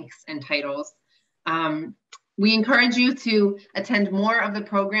include links and titles. We encourage you to attend more of the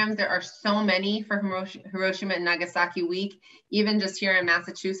programs. There are so many for Hiroshima and Nagasaki Week, even just here in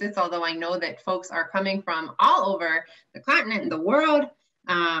Massachusetts, although I know that folks are coming from all over the continent and the world.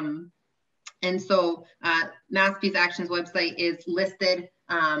 And so Mass Peace Action's website is listed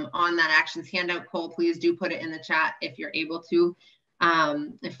on that actions handout. Cole, please do put it in the chat if you're able to,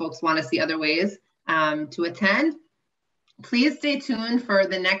 if folks want to see other ways to attend. Please stay tuned for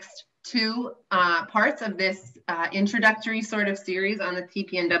the next two parts of this introductory sort of series on the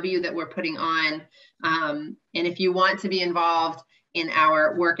TPNW that we're putting on. And if you want to be involved in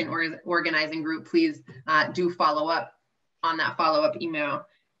our work and organizing group, please do follow up on that follow-up email.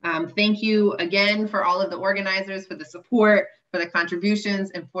 Thank you again for all of the organizers, for the support, for the contributions,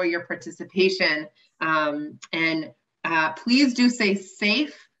 and for your participation. Please do stay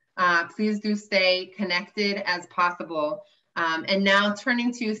safe. Please do stay connected as possible. And now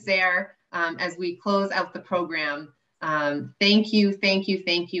turning to Sarah as we close out the program. Thank you,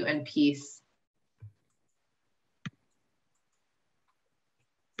 and peace.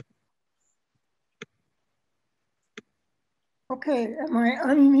 Okay, am I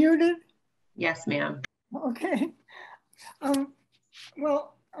unmuted? Yes, ma'am. Okay.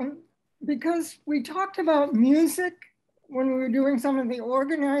 Because we talked about music when we were doing some of the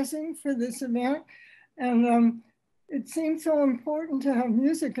organizing for this event, and it seemed so important to have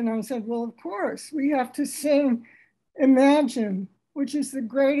music. And I said, well, of course, we have to sing Imagine, which is the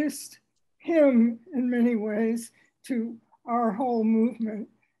greatest hymn in many ways to our whole movement.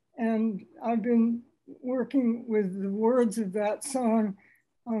 And I've been working with the words of that song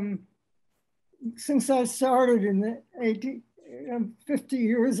since I started in the 50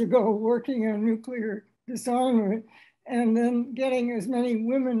 years ago working on nuclear disarmament, and then getting as many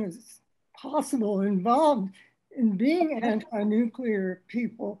women as possible involved in being anti-nuclear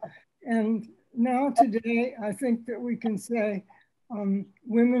people. And now today, I think that we can say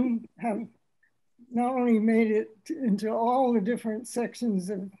women have not only made it into all the different sections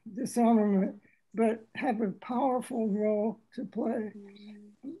of disarmament, but have a powerful role to play.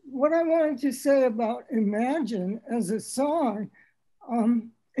 What I wanted to say about Imagine as a song,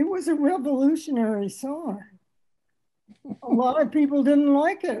 it was a revolutionary song. A lot of people didn't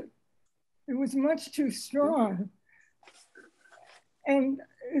like it. It was much too strong. And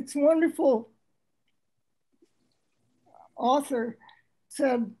it's wonderful author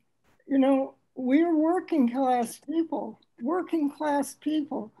said, you know, we're working class people,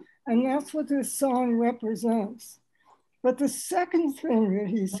 and that's what this song represents. But the second thing that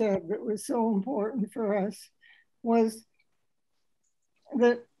he said that was so important for us was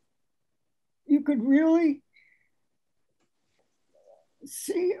that you could really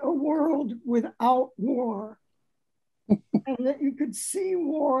see a world without war, and that you could see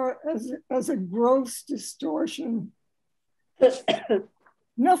war as a gross distortion.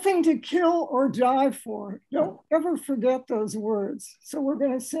 Nothing to kill or die for. Don't ever forget those words. So we're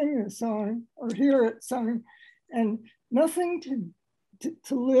going to sing this song or hear it sung, and nothing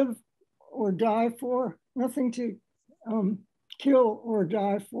to live or die for, nothing to kill or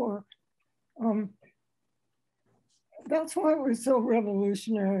die for. That's why it was so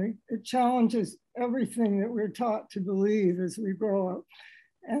revolutionary. It challenges everything that we're taught to believe as we grow up.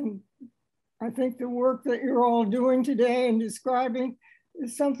 And I think the work that you're all doing today and describing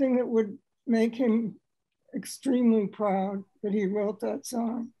is something that would make him extremely proud that he wrote that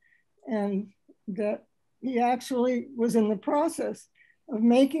song, and that he actually was in the process of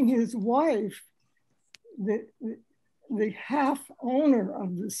making his wife the half owner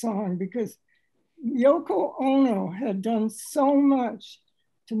of the song, because Yoko Ono had done so much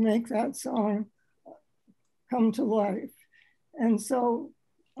to make that song come to life. And so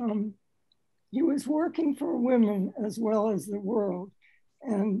he was working for women as well as the world.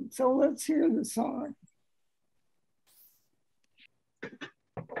 And so let's hear the song. I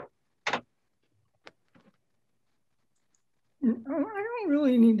don't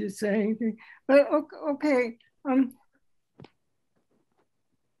really need to say anything, but okay.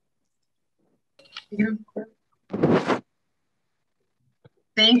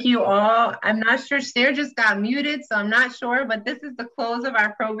 Thank you all. I'm not sure, Sarah just got muted, so I'm not sure, but this is the close of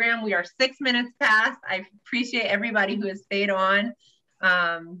our program. We are 6 minutes past. I appreciate everybody who has stayed on.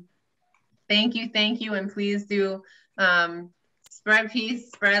 Thank you, and please do spread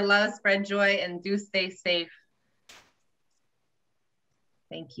peace, spread love, spread joy, and do stay safe.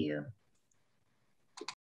 Thank you.